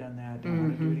been there, done that, don't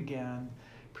want to do it again,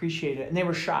 appreciate it. And they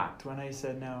were shocked when I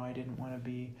said, no, I didn't want to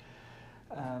be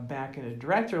back at a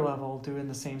director level doing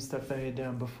the same stuff that I had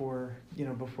done before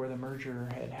the merger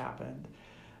had happened.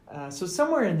 So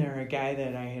somewhere in there, a guy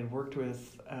that I had worked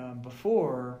with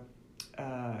before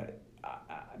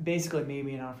basically made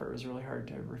me an offer it was really hard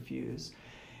to refuse.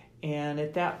 And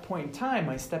at that point in time,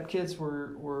 my stepkids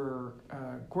were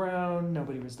grown.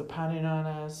 Nobody was dependent on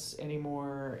us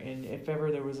anymore. And if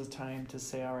ever there was a time to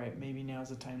say, all right, maybe now's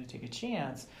the time to take a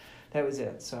chance, that was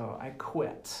it. So I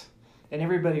quit. And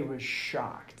everybody was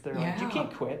shocked. They're like, you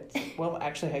can't quit. Well,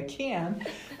 actually, I can.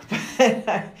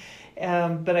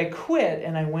 But I quit,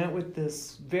 and I went with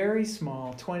this very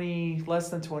small, less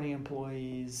than 20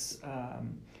 employees,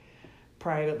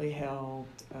 privately held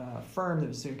firm that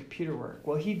was doing computer work.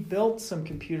 Well, he built some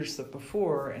computer stuff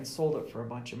before and sold it for a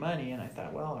bunch of money, and I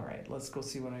thought, well, all right, let's go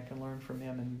see what I can learn from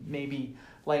him, and maybe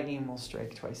lightning will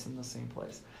strike twice in the same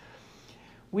place.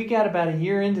 We got about a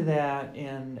year into that,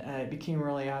 and it became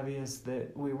really obvious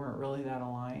that we weren't really that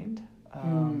aligned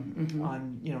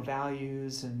on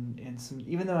values and some.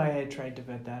 Even though I had tried to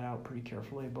vet that out pretty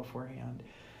carefully beforehand.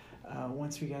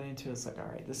 Once we got into it, it's like, all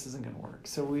right, this isn't going to work.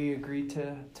 So we agreed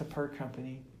to part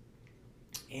company.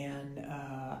 And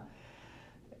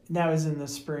that was in the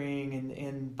spring.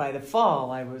 And by the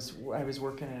fall, I was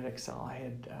working at Excel. I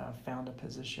had found a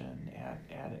position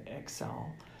at Excel,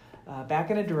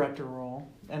 back in a director role.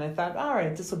 And I thought, all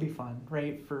right, this will be fun,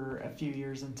 right, for a few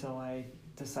years until I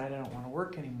decide I don't want to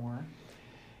work anymore.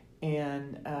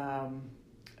 And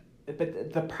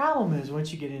but the problem is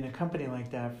once you get in a company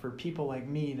like that, for people like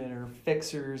me that are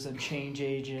fixers and change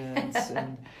agents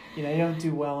and I don't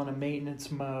do well in a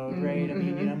maintenance mode, right? I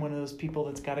mean, I'm one of those people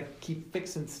that's got to keep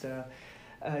fixing stuff.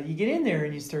 You get in there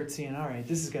and you start seeing, all right,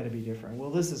 this has got to be different.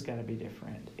 Well, this has got to be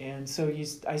different. And so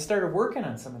I started working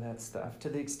on some of that stuff to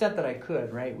the extent that I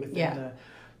could, right, within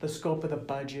the scope of the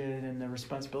budget and the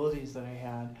responsibilities that I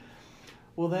had.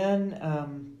 Well,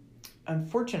 then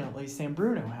unfortunately, San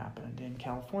Bruno happened in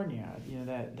California.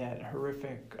 That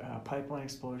horrific pipeline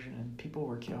explosion, and people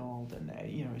were killed, and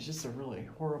it was just a really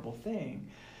horrible thing.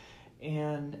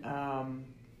 And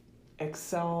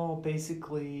Excel,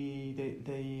 basically,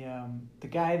 the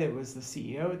guy that was the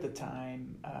CEO at the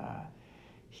time,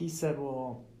 he said,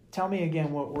 well, tell me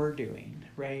again what we're doing,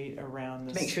 right, around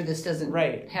this. Make sure this doesn't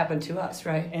happen to us,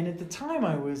 right? And at the time,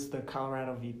 I was the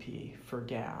Colorado VP for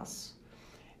gas.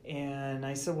 And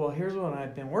I said, well, here's what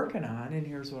I've been working on, and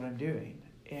here's what I'm doing.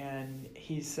 And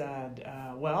he said,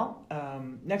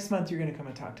 next month you're going to come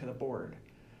and talk to the board.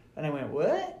 And I went,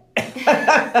 what?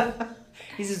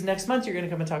 He says, next month you're going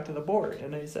to come and talk to the board.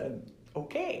 And I said,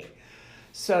 okay.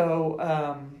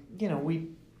 So, we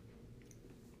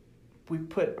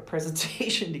put a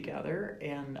presentation together,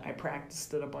 and I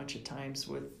practiced it a bunch of times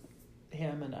with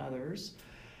him and others.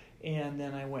 And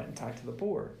then I went and talked to the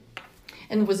board.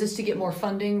 And was this to get more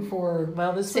funding for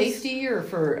safety or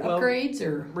for upgrades?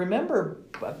 Or remember,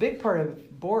 a big part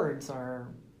of boards are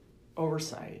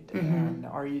oversight, and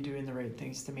are you doing the right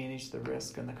things to manage the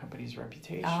risk and the company's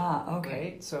reputation?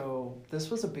 Okay. Right? So this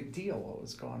was a big deal, what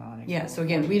was going on. So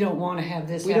again, we don't want to have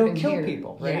this happen here. We don't kill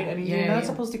people, right? Yeah. I mean, you're not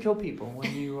supposed to kill people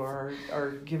when you are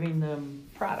giving them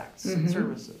products and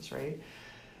services, right?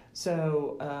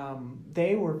 So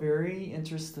they were very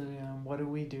interested in what are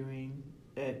we doing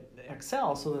at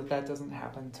Excel so that doesn't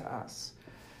happen to us.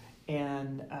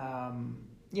 And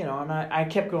I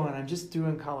kept going, I'm just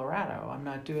doing Colorado. I'm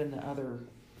not doing the other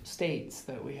states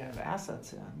that we have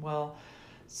assets in. Well,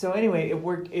 so anyway, it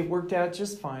worked out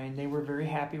just fine. They were very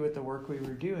happy with the work we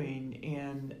were doing.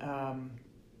 And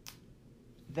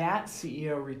that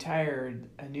CEO retired.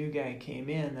 A new guy came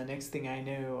in. The next thing I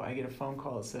know, I get a phone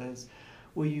call that says,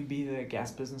 will you be the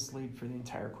gas business lead for the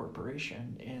entire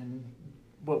corporation? And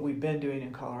what we've been doing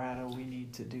in Colorado, we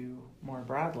need to do more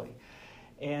broadly.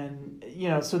 And,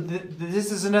 so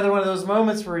this is another one of those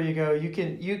moments where you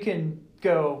can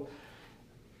go,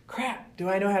 crap, do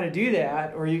I know how to do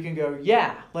that? Or you can go,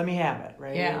 yeah, let me have it,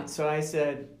 right? Yeah. So I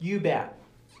said, you bet,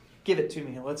 give it to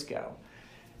me, let's go.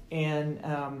 And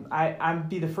I'd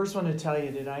be the first one to tell you,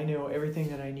 did I know everything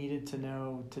that I needed to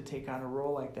know to take on a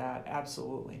role like that?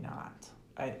 Absolutely not.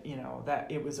 That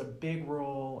it was a big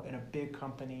role in a big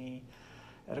company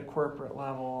at a corporate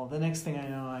level. The next thing I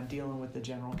know, I'm dealing with the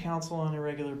general counsel on a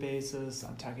regular basis.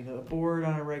 I'm talking to the board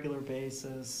on a regular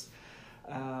basis.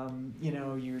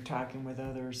 You're talking with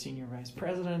other senior vice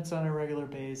presidents on a regular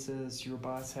basis. Your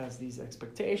boss has these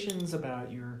expectations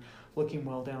about your looking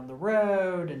well down the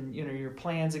road, and your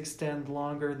plans extend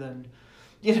longer than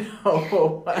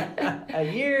a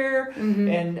year.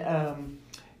 And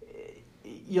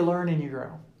you learn and you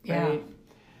grow, right?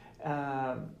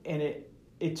 And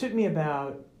it took me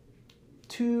about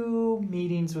 2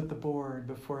 meetings with the board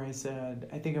before I said,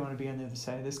 I think I want to be on the other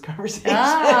side of this conversation.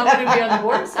 I want to be on the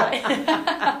board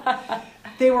side.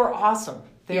 They were awesome.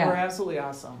 They were absolutely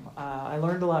awesome. I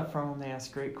learned a lot from them. They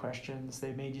asked great questions.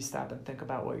 They made you stop and think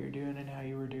about what you're doing and how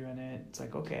you were doing it. It's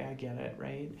like, okay, I get it,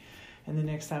 right? And the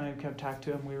next time I come talk to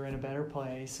them, we were in a better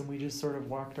place, and we just sort of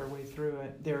walked our way through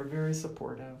it. They were very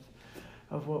supportive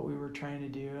of what we were trying to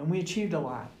do, and we achieved a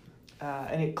lot.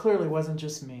 And it clearly wasn't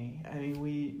just me. I mean,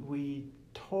 we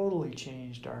totally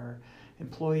changed our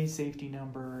employee safety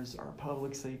numbers, our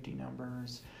public safety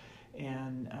numbers,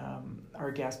 and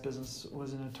our gas business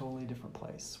was in a totally different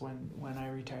place when I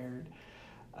retired.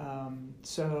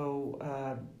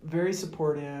 So very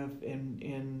supportive,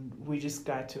 and we just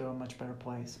got to a much better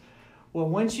place. Well,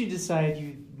 once you decide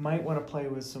you might want to play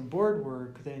with some board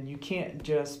work, then you can't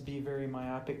just be very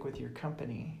myopic with your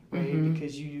company, right?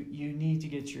 Because you need to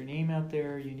get your name out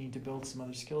there. You need to build some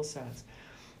other skill sets.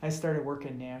 I started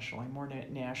working more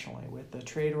nationally with the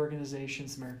trade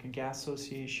organizations, American Gas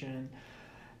Association.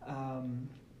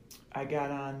 I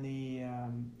got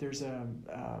on there's a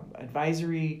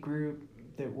advisory group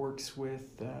that works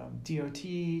with DOT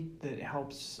that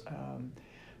helps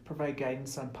provide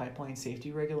guidance on pipeline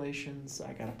safety regulations.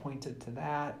 I got appointed to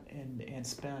that and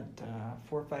spent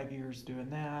 4 or 5 years doing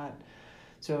that.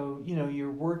 So,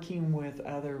 you're working with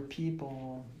other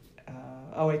people.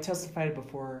 I testified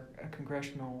before a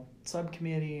congressional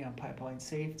subcommittee on pipeline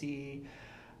safety.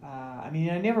 I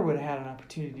never would have had an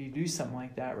opportunity to do something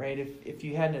like that, right? If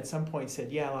you hadn't at some point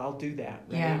said, yeah, I'll do that,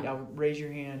 right? Yeah. I'll raise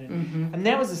your hand. And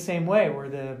that was the same way where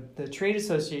the trade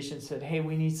association said, hey,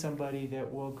 we need somebody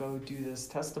that will go do this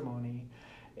testimony.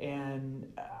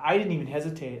 And I didn't even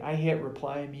hesitate. I hit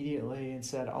reply immediately and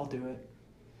said, I'll do it.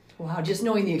 Wow, just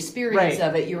knowing the experience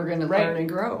of it, you were going to learn and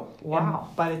grow. Wow.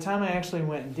 And by the time I actually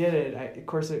went and did it, of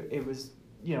course, it was,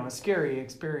 a scary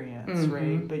experience,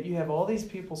 right? But you have all these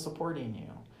people supporting you.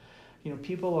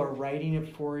 People are writing it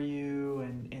for you,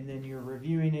 and then you're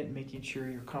reviewing it and making sure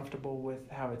you're comfortable with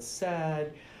how it's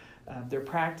said. They're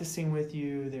practicing with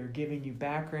you. They're giving you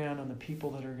background on the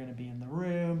people that are going to be in the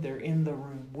room. They're in the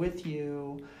room with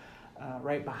you,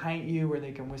 right behind you, where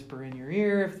they can whisper in your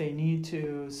ear if they need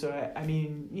to. So, I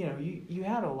mean, you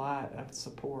had a lot of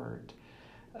support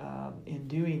in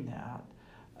doing that.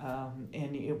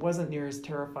 And it wasn't near as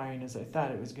terrifying as I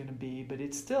thought it was going to be, but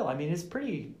it's still, I mean, it's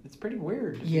pretty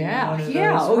weird. Yeah.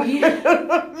 Oh,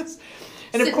 yeah.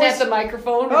 And sitting of course, at the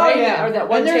microphone, right? Yeah. Or that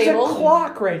one and there's table. a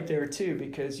clock right there too,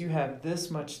 because you have this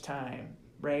much time,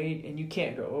 right? And you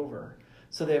can't go over.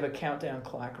 So they have a countdown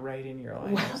clock right in your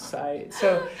line of sight.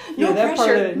 So no that pressure.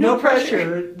 Part of it, no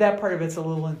pressure. That part of it's a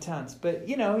little intense, but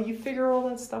you figure all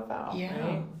that stuff out. Yeah.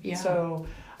 Right? Yeah. So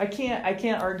I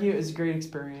can't argue. It was a great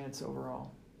experience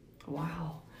overall.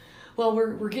 Wow. Well,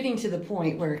 we're getting to the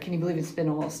point where, can you believe it's been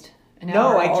almost an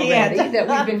hour I can't. already that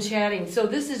we've been chatting. So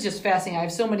this is just fascinating. I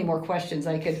have so many more questions.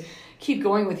 I could keep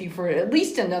going with you for at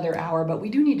least another hour, but we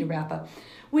do need to wrap up.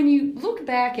 When you look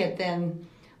back at then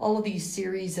all of these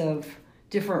series of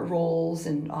different roles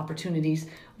and opportunities,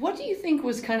 what do you think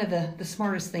was kind of the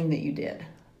smartest thing that you did?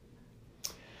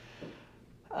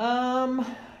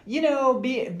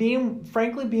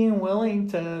 Being willing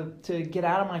to get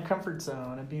out of my comfort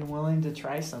zone and being willing to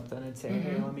try something and say,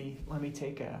 hey, let me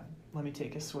take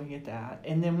a swing at that.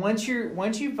 And then once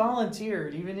you've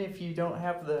volunteered, even if you don't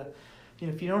have the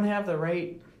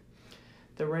right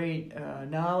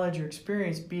knowledge or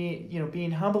experience,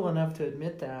 being humble enough to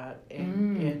admit that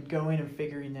and going and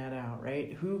figuring that out,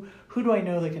 right? Who do I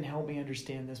know that can help me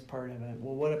understand this part of it?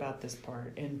 Well, what about this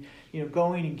part? And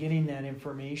going and getting that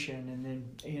information and then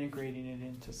integrating it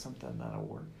into something that'll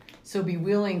work. So be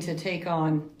willing to take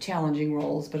on challenging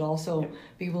roles, but also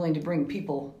be willing to bring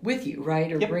people with you,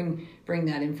 right? Or bring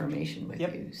that information with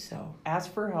you. So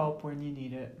ask for help when you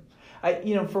need it.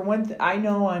 For one I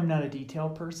know I'm not a detail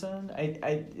person.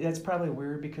 I that's probably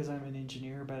weird because I'm an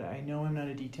engineer, but I know I'm not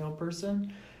a detail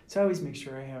person. So I always make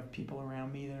sure I have people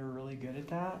around me that are really good at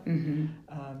that,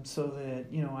 so that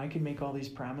I can make all these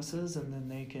promises and then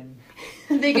they can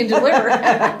they can deliver.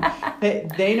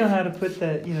 they know how to put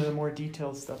the more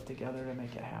detailed stuff together to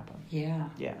make it happen. Yeah.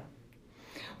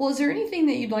 Well, is there anything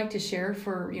that you'd like to share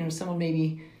for someone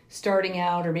maybe starting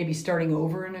out or maybe starting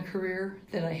over in a career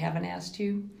that I haven't asked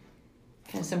you?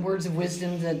 And some words of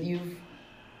wisdom that you've...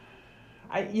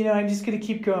 I'm just going to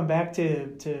keep going back to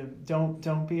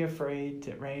don't be afraid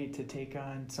to take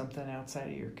on something outside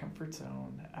of your comfort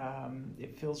zone.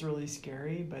 It feels really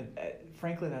scary, but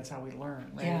frankly, that's how we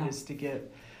learn, right? Yeah. Is to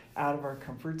get out of our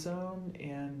comfort zone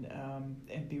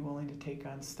and be willing to take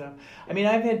on stuff. I mean,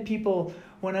 I've had people,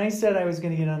 when I said I was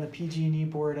going to get on the PG&E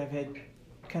board, I've had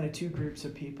kind of two groups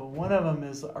of people. One of them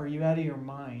is, are you out of your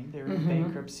mind? They're in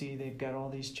bankruptcy. They've got all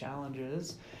these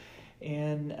challenges.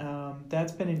 And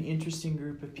that's been an interesting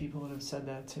group of people that have said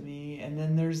that to me. And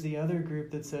then there's the other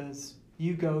group that says,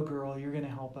 you go, girl, you're going to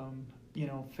help them,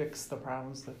 fix the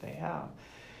problems that they have.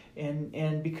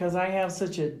 And because I have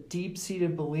such a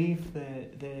deep-seated belief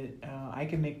that I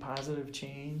can make positive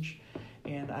change,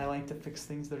 and I like to fix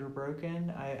things that are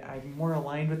broken, I'm more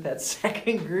aligned with that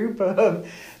second group of,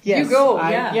 yes, you go,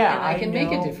 and I can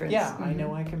make a difference. Yeah, I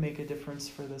know I can make a difference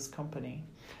for this company.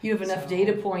 You have enough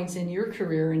data points in your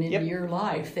career and in your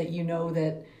life that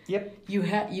that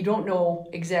you don't know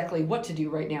exactly what to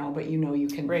do right now, but you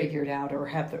can figure it out or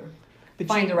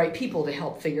find the right people to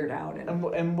help figure it out.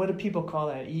 And what do people call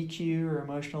that? EQ or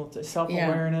emotional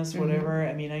self-awareness, whatever.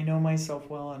 I mean, I know myself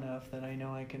well enough that I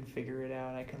know I can figure it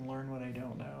out. I can learn what I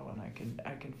don't know, and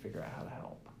I can figure out how to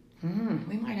help.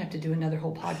 We might have to do another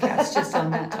whole podcast just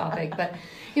on that topic. But,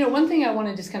 one thing I want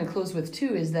to just kind of close with,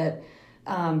 too, is that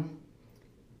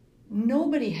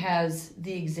nobody has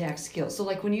the exact skills. So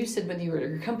like when you said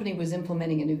your company was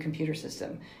implementing a new computer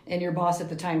system and your boss at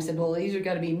the time said, well, these are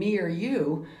got to be me or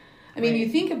you. I mean, you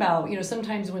think about,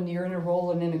 sometimes when you're in a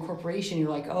role and in a corporation, you're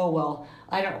like, oh, well,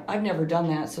 I've never done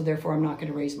that, so therefore I'm not going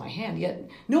to raise my hand. Yet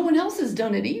no one else has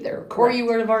done it either. Correct. Or you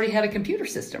would have already had a computer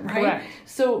system, right? Correct.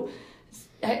 So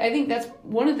I think that's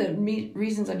one of the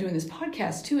reasons I'm doing this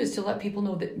podcast, too, is to let people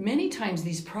know that many times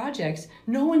these projects,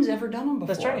 no one's ever done them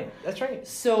before. That's right.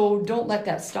 So don't let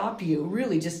that stop you.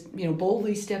 Really just,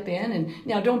 boldly step in. And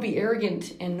now don't be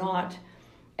arrogant and not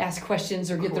ask questions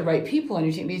or get the right people on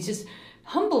your team. It's just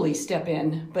humbly step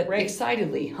in, but Right.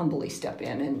 excitedly humbly step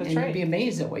in, and That's you'd right. be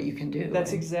amazed at what you can do.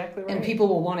 That's exactly right. And people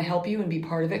will want to help you and be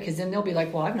part of it, because then they'll be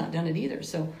like, well, I've not done it either,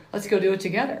 so let's go do it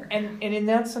together. And in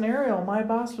that scenario, my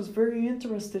boss was very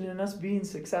interested in us being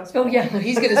successful. Oh, yeah,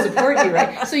 he's going to support you,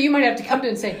 right? So you might have to come to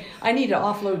him and say, I need to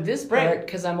offload this part Right.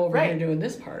 because I'm over Right. here doing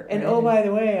this part. And right? oh, by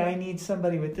the way, I need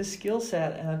somebody with this skill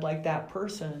set, and I'd like that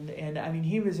person. And I mean,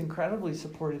 he was incredibly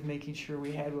supportive, making sure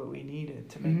we had what we needed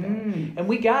to make that. And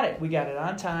we got it. We got it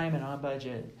on time and on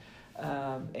budget.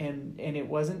 And it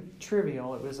wasn't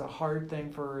trivial. It was a hard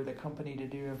thing for the company to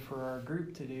do and for our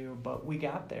group to do, but we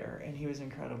got there, and he was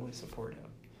incredibly supportive.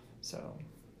 So,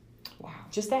 Wow.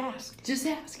 just ask. Just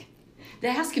ask.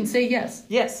 Ask and say yes.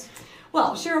 Yes.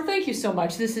 Well, Cheryl, thank you so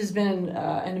much. This has been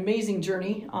an amazing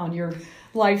journey on your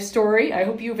life story. I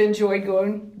hope you've enjoyed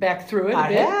going back through it a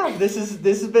bit. I have. This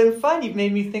has been fun. You've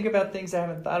made me think about things I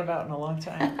haven't thought about in a long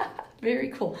time. Very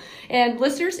cool. And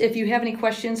listeners, if you have any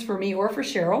questions for me or for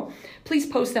Cheryl, please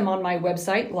post them on my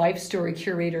website,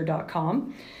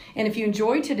 lifestorycurator.com. And if you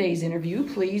enjoyed today's interview,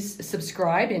 please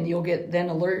subscribe, and you'll get then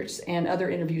alerts and other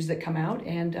interviews that come out.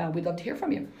 And we'd love to hear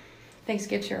from you. Thanks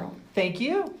again, Cheryl. Thank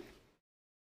you.